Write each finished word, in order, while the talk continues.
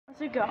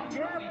to go.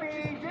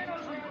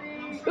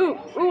 Ooh,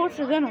 what's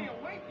for dinner?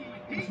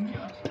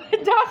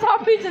 That's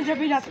not pizza,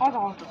 Jeffy, that's hot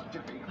dogs.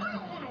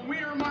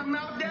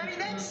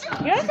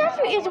 Yeah, that's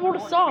actually eatable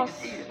with sauce.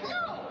 Okay.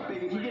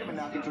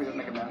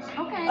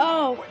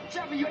 Oh.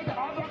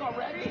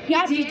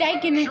 Yeah, he's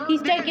taking it.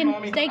 He's taking it.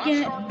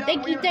 Takey.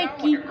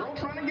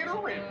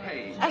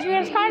 Actually,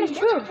 that's kind of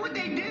true.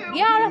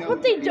 Yeah, that's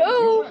what they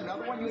do.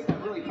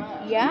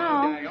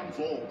 Yeah.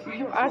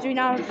 Actually,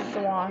 now it's just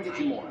the one.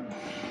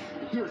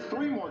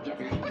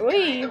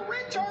 Three?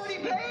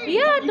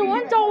 Yeah, the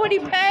one's already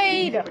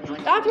paid.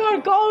 That's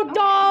what gold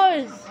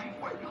does.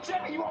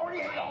 Jeffy, you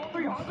already ate all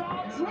 3 hot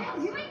dogs? Wow,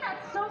 you ate that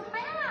so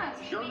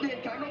fast. Sure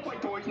did. Can I go play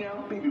toys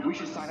now? Baby, we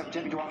should sign up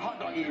Jeffy to our hot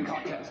dog eating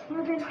contest.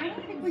 Morgan, I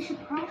don't think we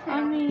should profit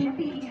I mean-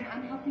 Jeffy eating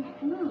unhealthy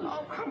food.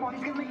 Oh, come on.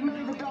 He's going to make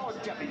millions of dollars,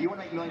 Jeffy. Do you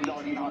want to make millions of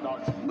dollars eating hot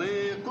dogs?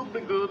 Could be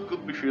good,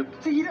 could be shit.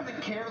 See, he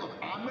doesn't care. Look,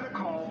 I'm going to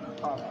call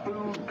a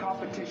food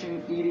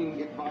competition eating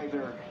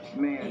advisor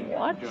man.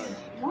 What? Judge.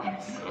 What? I'm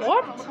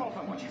What? going to call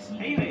someone.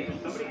 Hey there,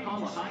 somebody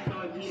call a hot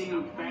dog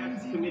eating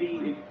fast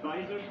committee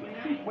advisor,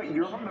 man? Wait,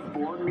 you're on the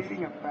board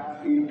meeting of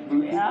fast eating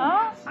food?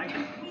 Yeah? I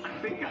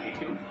think I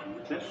am.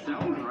 That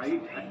sounds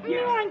right.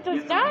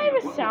 Does that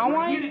even sound What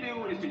right? I'm here to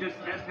do is to just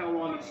ask how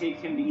long it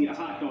takes him to eat a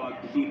hot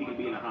dog to see if he can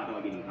be in a hot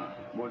dog eating contest.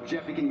 Well,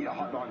 Jeffy can eat a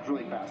hot dog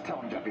really fast. Tell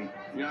him, Jeffy.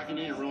 Yeah, I can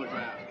eat it really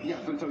fast. Yeah,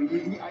 so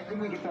I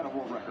think we can set a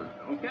world record.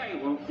 Okay,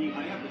 well, see,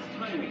 I have this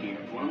timer here.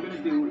 What I'm going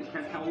to do is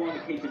test how long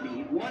it takes him to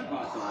eat one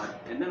hot dog,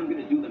 and then I'm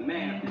going to do the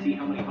math to see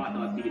how many hot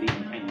dogs he can eat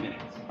in 10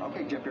 minutes.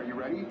 Okay, Jeffy, are you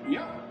ready?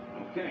 Yep.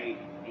 Okay,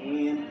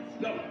 and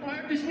go. I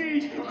have to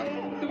sneeze.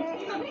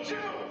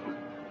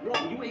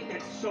 Whoa, you ate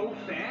that so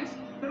fast?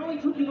 That only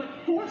took you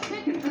like 4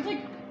 seconds.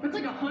 That's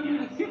like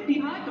 150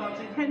 hot dogs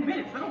in 10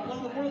 minutes. That'll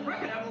blow the world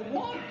record out of the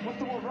water. What's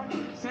the world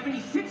record?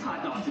 76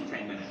 hot dogs in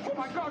 10 minutes. Oh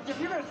my God, Jeff,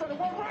 you're gonna set a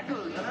world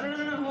record!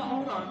 No,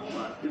 hold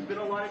on. There's been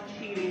a lot of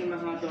cheating in the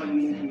hot dog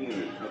eating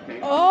community, okay?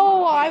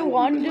 Oh, I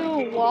wonder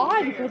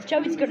why. Because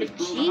Jeffy's gonna Screw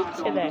the cheat hot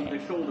dog today. off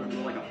their shoulders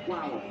with like a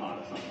flower pot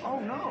or something. Oh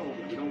no!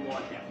 You don't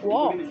want that.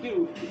 Whoa. What we're gonna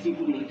do is see if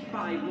we can eat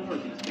 5 more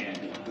of these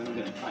bad boys. Then we're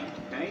gonna fight,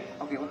 okay?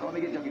 Okay, let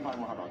me get Jeffy 5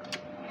 more hot dogs.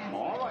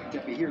 All right,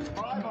 Jeffy, here's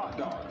 5 hot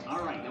dogs.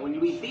 All right, now when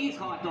you eat these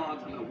hot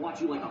dogs, I'm gonna watch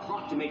you like a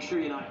hawk to make sure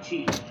you're not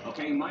cheating.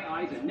 Okay, my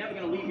eyes are never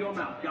gonna leave your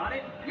mouth. Got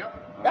it? Yep.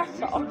 That's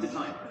Start awesome. the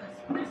timer.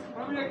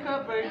 Give me a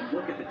cup, baby.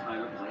 Look at the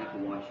timer because I have to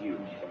watch you.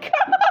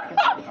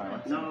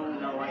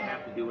 No, I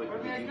have to do it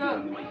because you know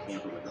you might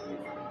tamper with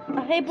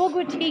it. Hey,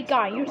 Booker T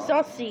guy, you're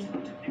sussy.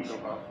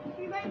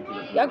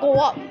 Yeah, go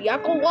up. Yeah,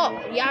 go up.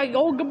 Yeah,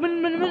 go. Mommy,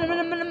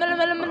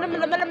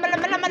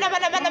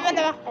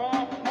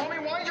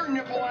 why is your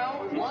nipple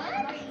out? What?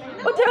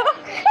 What the?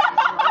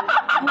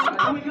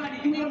 Oh my God,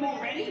 did you eat them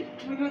already?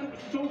 Oh my God, it was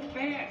so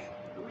fast.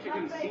 I wish I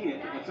could have seen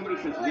it. When somebody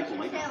says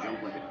nipple, I just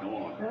jump like a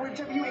dog. Wait,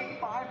 Jeffy, you ate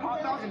 5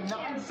 hot dogs in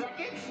 9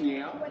 seconds?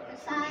 Yeah.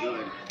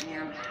 Good.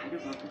 Yeah, I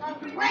guess I'll have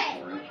to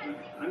wait for it.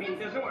 I mean,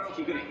 there's nowhere else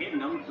you could have hidden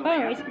them. So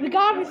Anyways, we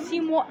gotta see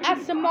more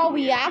SMO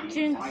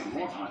reactions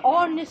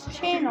on this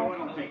channel.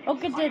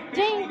 Look at the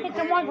thing, hit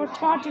the one for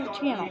to the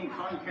channel.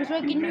 Because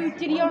we're making new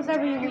videos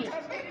every week.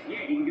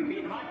 Yeah, you can get me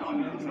in hot dog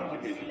eating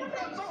competition.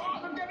 That's so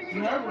awesome, Jeffy!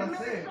 You Yeah,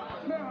 that's it.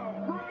 No,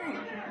 great!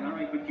 All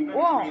right, but you better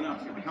Whoa. train up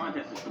because the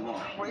contest is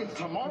tomorrow. Wait, it's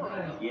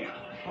tomorrow? Yeah.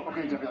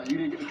 Okay, Jeffy, you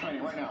need to get the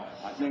training right now.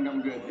 I think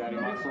I'm good, Daddy.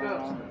 My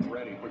phone is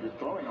ready. What you're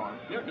throwing on?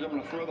 Yeah, because I'm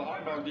going to throw the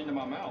hot dogs into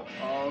my mouth.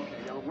 Okay,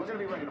 yeah, we're gonna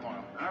be ready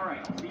tomorrow. All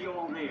right, I'll see you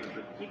all there,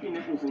 but keep your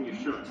nipples in your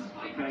shirts,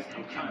 okay?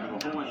 I'm kind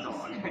of a horn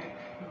dog.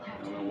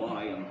 I don't know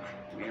why. I'm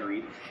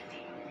married.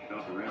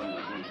 Shop around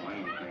like one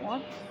fine thing.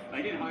 What?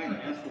 I did hire an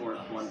escort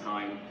one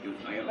time.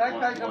 I had a That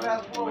plus guy's one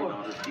about for my four.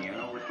 daughter's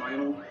piano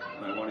recital,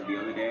 and I wanted the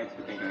other dads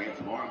to think I had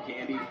some arm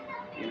candy,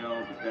 you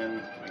know, but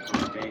then I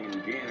started banging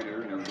the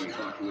janitor, and everybody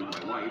thought she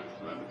was my wife,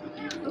 so that was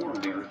just even more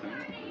embarrassing.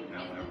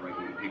 Now whenever I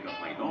go to pick up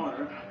my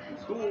daughter in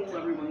school,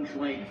 everyone's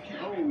like,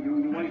 oh,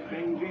 your wife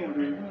banged the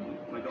janitor.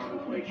 My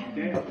daughter's like,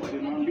 Dad, why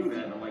did Mom do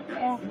that? And I'm like,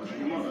 that wasn't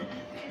your mother.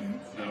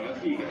 So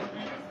let's see you guys.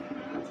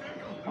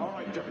 All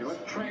right, Jeffy,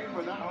 let's train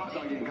for that hot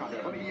dog eating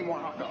contest. Let me eat more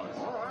hot dogs.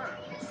 All right.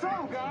 So,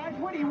 guys,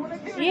 what do you want to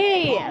do?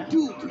 Yeah.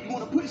 Dude, you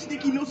want to put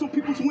sticky notes on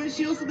people's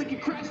windshields so they can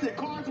crash their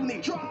cars when they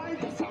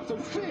drive? That sounds so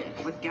sick.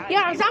 With guys,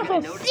 Yeah, it people sounds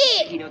gotta so notice sick.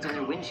 sticky notes on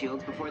their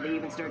windshields before they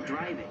even start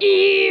driving.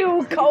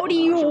 Ew, Cody,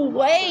 you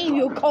lame.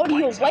 You Cody,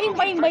 you lame.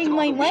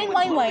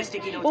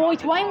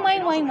 Boys,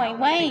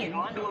 Wayne.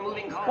 Onto a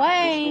moving car.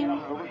 Wayne.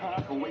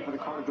 Overpass, we'll wait for the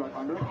car to drive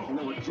under, and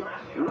then we'll jump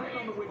right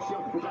on the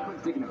windshield because I put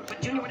sticky notes.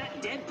 But Junior, we're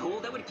not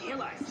Deadpool. That would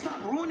kill us.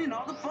 Stop ruining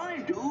all the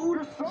fun, dude.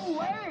 You're so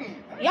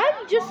lame. Yeah,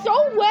 you're just so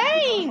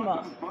lame.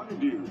 It's fun to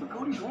do, but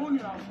Cody's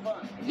ruining our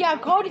fun. Yeah,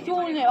 Cody's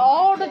doing it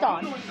all the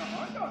time. Doing the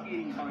hot dog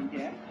eating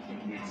contest.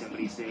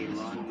 Somebody say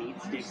long meat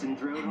sticks and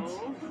throat holes?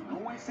 No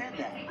one said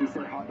that. He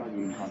said hot dog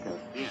eating contest.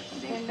 Yeah, Same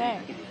same thing. thing.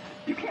 I can do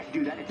You can't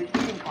do that. It's an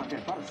eating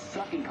contest, not a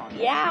sucking contest.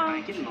 that. Yeah,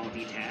 I can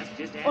multitask.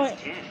 Just Oi.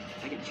 ask Ken.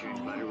 I can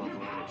churn butter while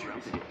blowing a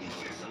trumpet if you know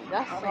what I'm saying.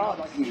 that How many hot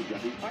sucks. dogs can you eat,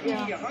 Jeffy? I can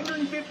eat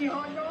 150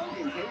 hot dogs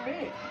in 10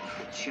 minutes.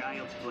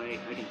 Child's play.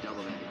 I can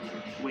double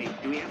that. Wait,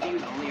 do we have to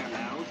use only our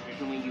mouths, or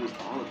can we use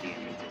all of the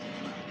entrances?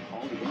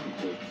 All the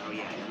entrances. Oh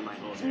yeah, none of my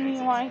holes You are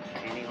mean exits.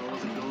 like Any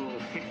holes in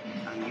gold.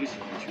 I'm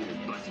useful in truly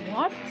busting in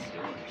what? the back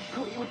door.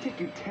 Cody, it would take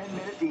you 10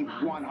 minutes to eat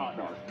one hot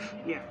dog.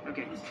 Yeah,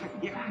 okay.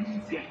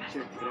 Yeah,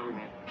 sure, whatever,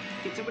 man.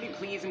 Can somebody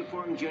please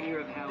inform Junior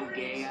of how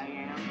gay I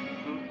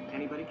am?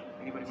 Anybody?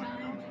 Anybody want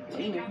to know?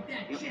 Blaming. Yep,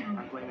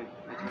 I'm blaming.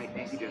 That's right.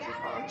 Thank you, Joseph.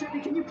 Jeffy,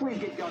 can you please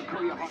get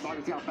Cody a hot dog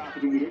and see how fast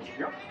you can eat it?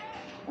 Yep.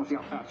 We'll see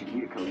how fast you can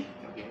eat it, Cody.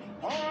 Okay.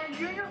 All right,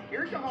 Junior,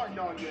 here's the hot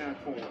dog you asked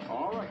for.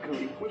 All right,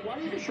 Cody. Wait, why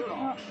do you have your shirt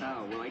off?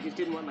 Oh, well, I just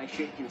didn't want my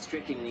shit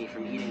constricting me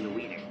from eating the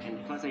wiener.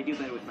 And plus, I do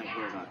better with my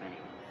clothes off anyway.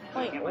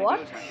 Wait, Get my what?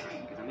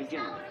 Because I'm a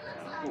gentleman,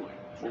 not a boy.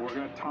 Well, we're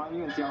gonna time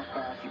you and see how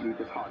fast you eat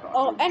this hot dog.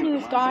 Oh,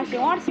 anyways, guys, if you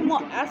want to see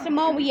more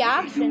SML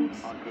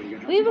reactions,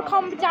 leave a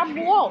comment down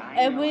below,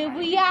 and we'll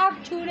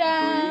react to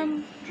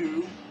them.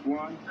 2,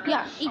 1.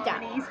 Yeah, eat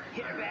that.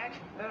 Hit her back.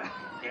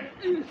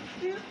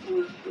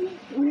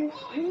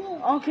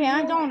 Okay,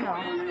 I don't know.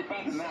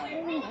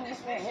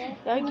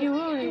 Like you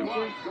really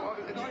do.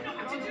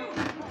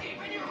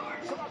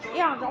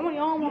 Yeah, it's only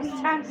almost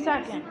 10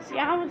 seconds.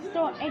 Yeah, I would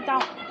still ate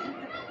that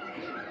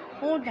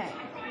whole day.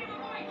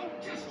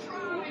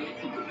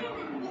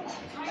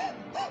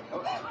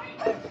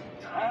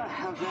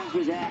 How fast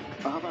was that?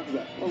 How fast was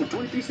that? Oh,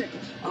 23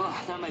 seconds.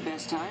 Oh, not my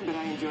best time, but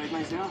I enjoyed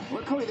myself.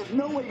 Well, Cody, there's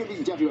no way you're gonna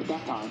beat Jeffy at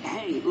that time.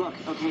 Hey, look,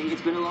 okay,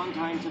 it's been a long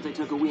time since I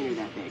took a wiener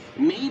that big.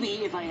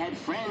 Maybe if I had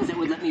friends that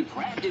would let me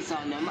practice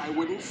on them, I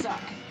wouldn't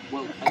suck.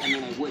 Well, I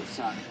mean, I would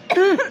suck.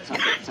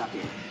 Suck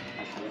it.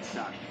 I would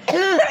suck.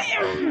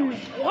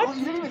 What? Well,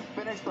 you didn't even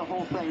finish the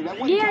whole thing. That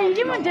Yeah, you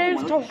didn't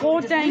finish the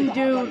whole thing,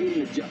 dude.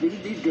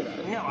 He's good at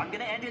it. No, I'm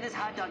gonna enter this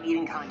hot dog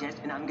eating contest,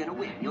 and I'm gonna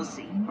win. You'll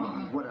see.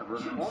 Whatever.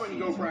 Why don't you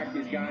go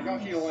practice, guys? I'll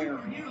see you later.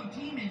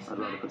 I'd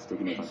rather put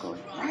sticky notes on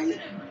Cody.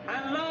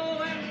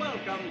 Hello and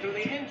welcome to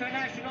the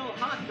International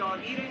Hot Dog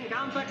Eating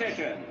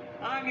Competition.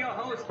 I'm your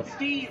host,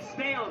 Steve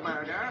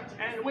Staleburger,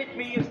 and with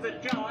me is the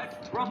judge,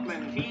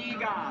 Brooklyn T.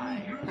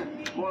 Guy.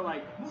 More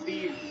like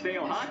Steve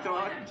Stale Hot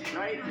Dog,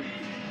 right?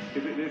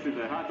 Because this is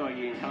a hot dog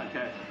eating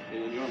contest,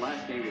 and your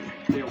last name is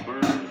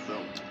Staleburger,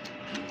 so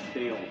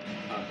Stale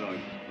Hot Dog.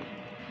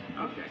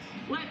 Okay,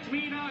 let's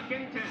meet our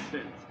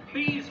contestants.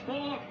 These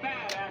 4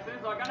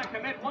 badasses are gonna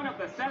commit one of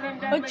the 7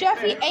 deadly But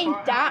Jeffy sins ain't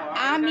for that. our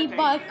I mean,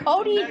 but entertainment.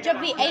 Cody, They're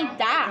Jeffy gonna ain't pound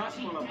that. guts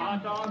full of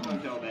hot dogs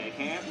until they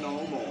can't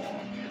no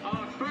more.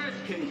 Our first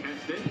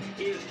contestant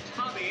is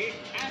Tubby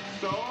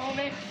Axel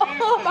McPherson.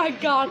 Oh my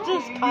god,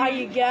 this guy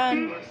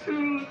again.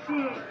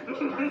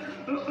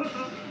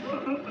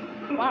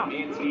 Wow.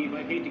 Me and Steve,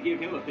 I'd hate to give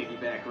him a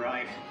piggyback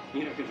ride.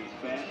 You know, because he's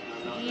fat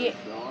and I'm not Yeah,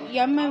 that strong.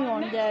 yeah, maybe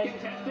one Next day.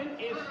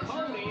 contestant is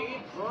Cody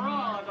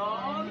Raw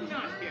Dog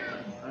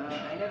Nutkins.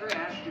 I never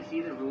asked to see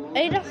the rules.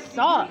 Hey, that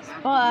sucks,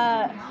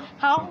 but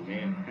how?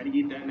 Man, how do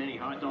you eat that many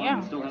hot dogs Yeah.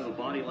 and still have a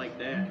body like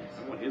that?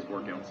 I want his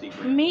workout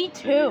secret. Me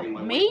too.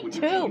 Me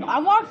too. I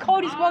want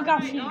Cody's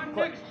workout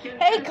secret.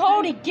 Hey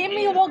Cody, give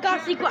me a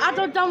workout secret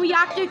after I'm done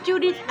reacting to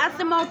this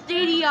SML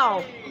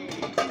video.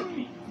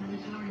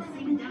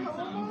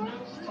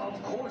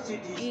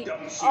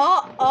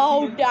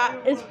 Uh-oh, that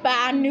is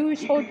bad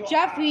news for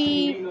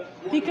Jeffy.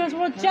 Because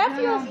well,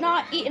 Jeffy was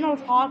not eating those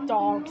hot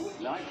dogs.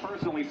 I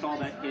personally saw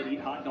that kid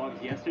eat hot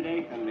dogs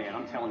yesterday, and man,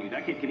 I'm telling you,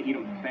 that kid can eat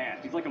them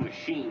fast. He's like a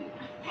machine.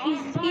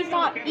 He's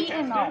not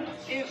eating those.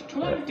 Is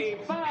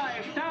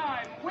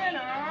 25-time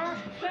winner,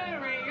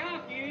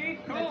 Teriyaki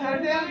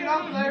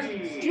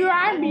Kobayashi.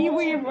 Drive me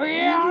with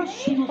or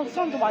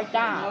something like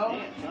that.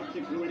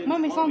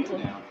 Maybe something.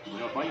 You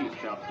know, if I use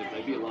chopsticks,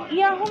 I'd be a lot.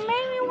 Yeah, who made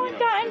me want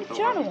that in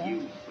general?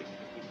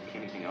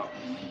 Anything else?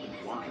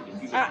 Why?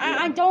 Just use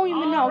I don't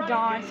even know,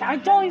 guys. I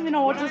don't even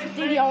know what this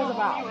video is You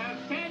about.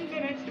 have 10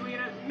 minutes to eat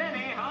as many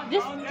hot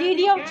This dogs as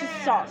video you just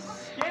can.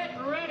 sucks.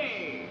 Get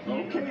ready.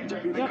 Okay,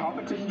 Jeffy, the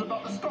competition's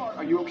about to start.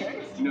 Are you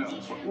okay? No.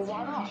 Well,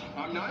 why not?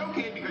 I'm not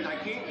okay because I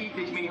can't eat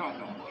this many hot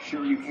dogs.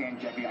 Sure you can,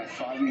 Jeffy. I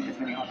saw you eat this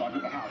many hot dogs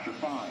at the house. You're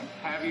fine.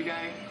 Have you,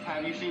 Dad?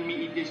 Have you seen me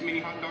eat this many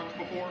hot dogs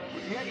before?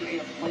 Yeah, you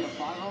ate a plate of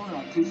 5 of them in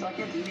like 2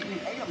 seconds. You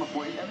ate them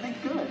before. Everything's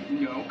good.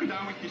 No, because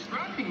I was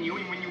distracting you,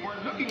 and when you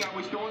weren't looking, I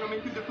was throwing them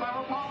into the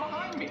flower pot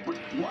behind me.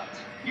 What?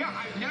 Yeah,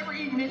 I've never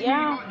eaten this Yeah.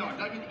 many hot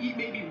dogs. I can eat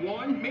maybe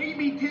 1,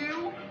 maybe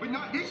 2, but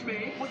not this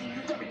many. Well,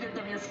 Jeffy,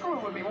 you're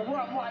screwing with me. Well, we're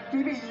on live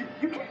TV.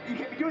 You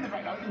can't be doing this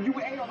right now. You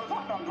ate all those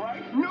hot dogs,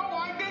 right? No,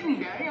 I didn't,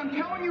 Daddy. I'm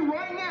telling you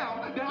right now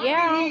that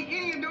Yeah. I didn't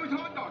eat any of those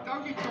hot dogs. I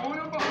was just throwing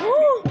them behind me.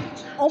 Woo!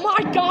 Oh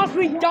my gosh,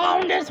 we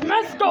down this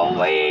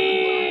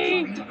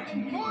mystery!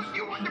 Well, if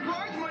you want the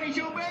prize money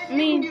so bad, you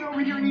Me. can get over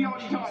here and eat all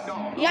these hot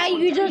dogs. Yeah,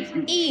 you just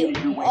eat.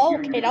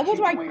 Okay, that was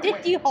like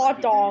 50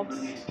 hot dogs.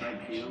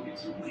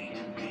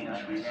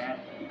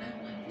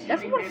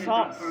 That's what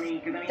sucks.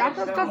 That's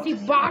because he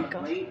vodka.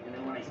 And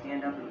then when I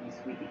stand up, it'll be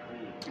squeaky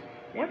clean.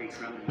 What? Every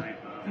crumb in my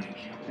palm.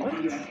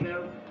 What? Yes,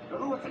 no.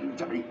 Listen,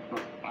 Jeffy,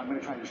 look, I'm going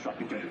to try to distract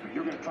you, Jeffy, but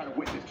you're going to try to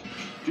witness.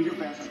 Do your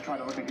best to try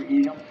to look like you're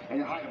eating them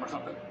and hide them or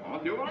something. I'll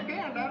do what I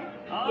can, Daddy.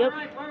 Yep,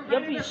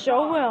 yep, you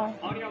sure will.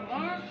 On your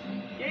mark,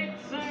 get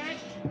set,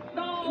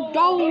 go!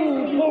 Go!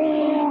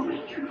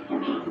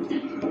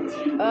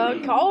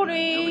 Nobody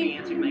Cody.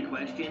 answered my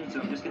question, so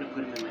I'm just gonna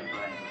put him in my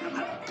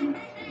butt.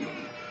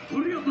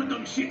 Hurry up with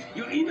them shit.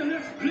 You're in the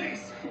left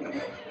place.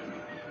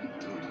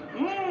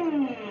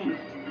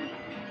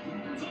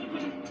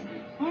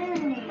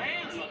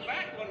 Man, the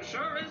back one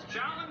sure is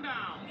chowing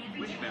down.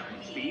 Which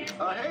bathroom, Steve?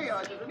 Hey,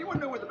 does anyone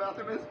know where the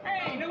bathroom is?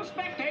 Hey, no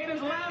spectators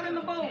allowed in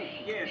the booth.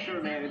 Yeah,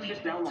 sure, man. It's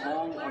just down the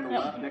hall on the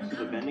left next to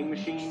the vending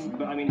machine.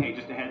 But, I mean, hey,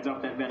 just a heads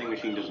up, that vending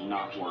machine does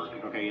not work,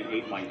 okay? It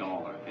ate my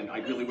dollar. And I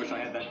really wish I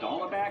had that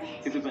dollar back,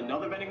 because there's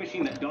another vending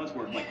machine that does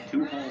work, like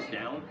 2 halls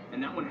down,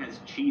 and that one has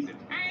Cheez-Its.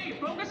 Hey,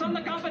 focus on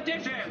the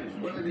competition!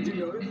 Well, did you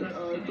notice that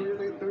three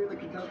of the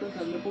contestants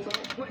have nipples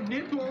out? What,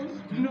 nipples?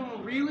 No,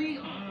 really?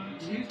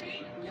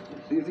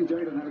 You see,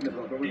 Jerry doesn't have a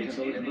nipple, but we can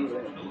go with it.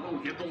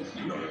 Oh, nipples?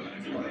 No.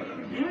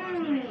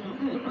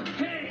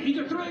 Hey, he's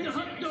throwing the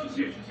hot dogs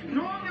in.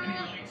 No, no.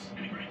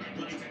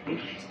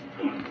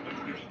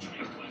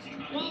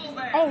 Whoa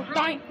there! Oh, Free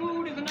fine.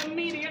 food is an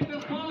immediate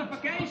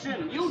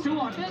disqualification. You two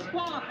are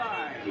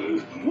disqualified.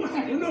 What?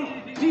 No,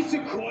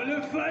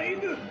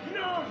 disqualified?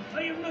 No,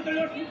 I am not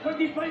allowed for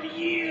 25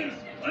 years.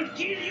 I'll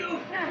kill you.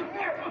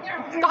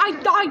 Die,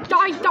 die,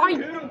 die, die.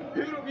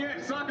 Hit him, yeah,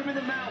 sock him in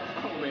the mouth.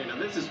 Oh man, now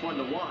this is fun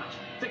to watch.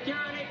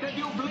 Security, could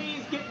you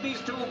please get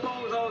these 2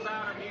 bozos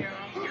out of here?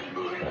 Come on,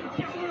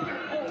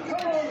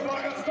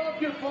 Bugger,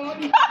 stop your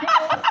fun!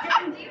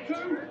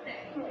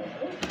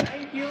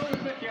 Thank you,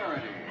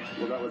 security.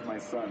 Well, that was my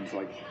son,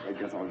 so I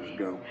guess I'll just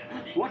go.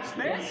 What's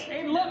this?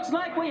 It looks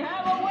like we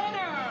have a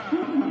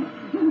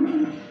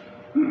winner!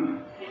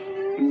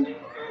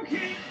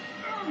 Okay.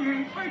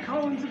 My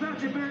colon's about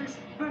to burst,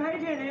 but I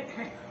did it.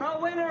 The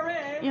winner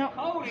is Yep.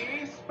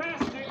 Cody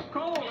Spastic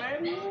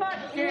Colon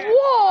Nutkin.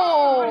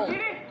 Whoa!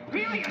 Did it?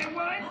 Really? I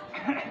won?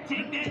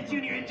 Take that,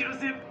 Junior and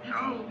Joseph.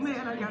 Oh,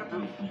 man, I gotta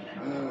poop.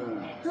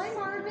 Hi,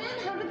 Marvin.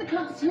 How did the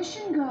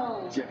competition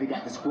go? Jeffy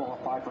got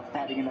disqualified for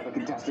fighting another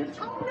contestant.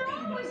 Oh,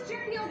 no. Is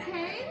Jerry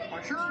okay?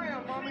 I sure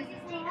am, Mommy.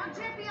 Oh,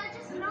 Jeffy, I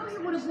just know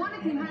you would have won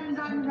if you hadn't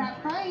gotten in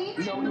that fight.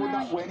 No, he would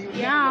not win. He was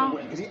Yeah. never going to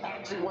win because he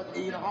actually wasn't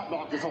eating a hot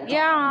dog this whole time.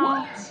 Yeah.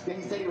 What? Yeah,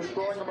 he said he was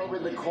throwing them over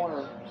in the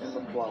corner in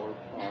the flower.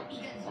 I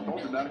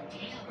told you that.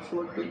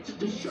 Look,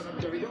 just shut up,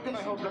 Jerry. You're going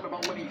to help them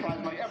about winning prize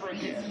money ever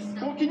again.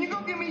 Well, can you go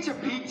get me some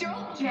pizza?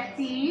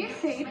 Jeffy,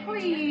 say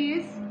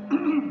please.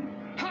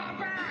 Hop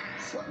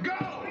ass! Go!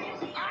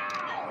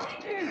 Ow!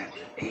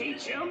 Hey,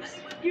 chumps.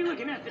 You're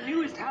looking at the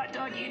newest hot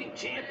dog eating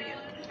champion.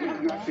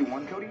 You actually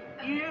won, Cody?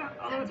 Yeah,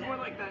 although it's more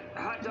like the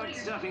hot dog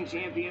stuffing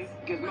champion,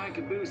 because my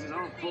caboose is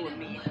all full of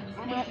meat.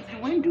 How much did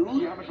you win, dude?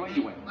 Yeah, how much money did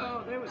you win?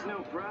 Oh, there was no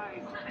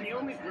prize. The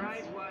only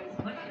prize was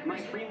my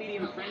free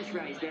medium french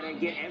fries that I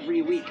get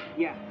every week.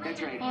 Yeah,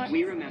 that's right. What?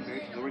 We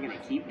remembered, and we're gonna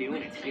keep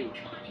doing it, too.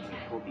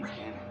 Hold these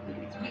down. Look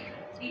at these french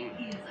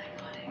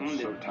fries. I'm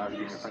so tired of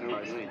eating your So french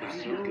fries. good.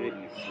 They're so good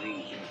and they're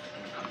free.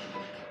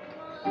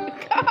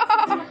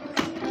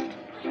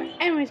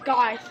 Anyways,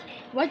 guys,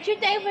 what's your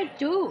favorite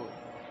do?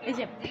 Is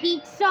it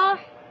pizza,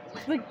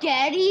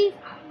 spaghetti,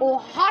 or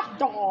hot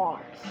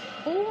dogs?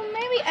 Or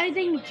maybe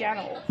anything in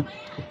general.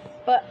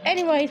 But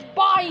anyways,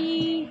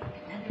 bye!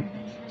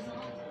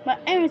 But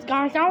anyways,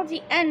 guys, that was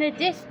the end of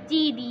this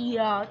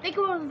video. Thank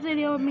you for watching the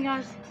video with me,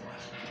 guys.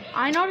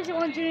 I noticed it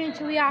wasn't doing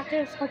until we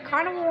after this, so I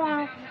kind of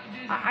want to...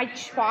 I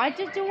tried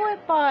to do it,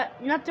 but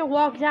nothing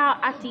worked out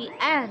at the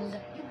end.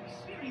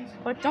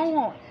 But don't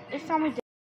worry, this time we did.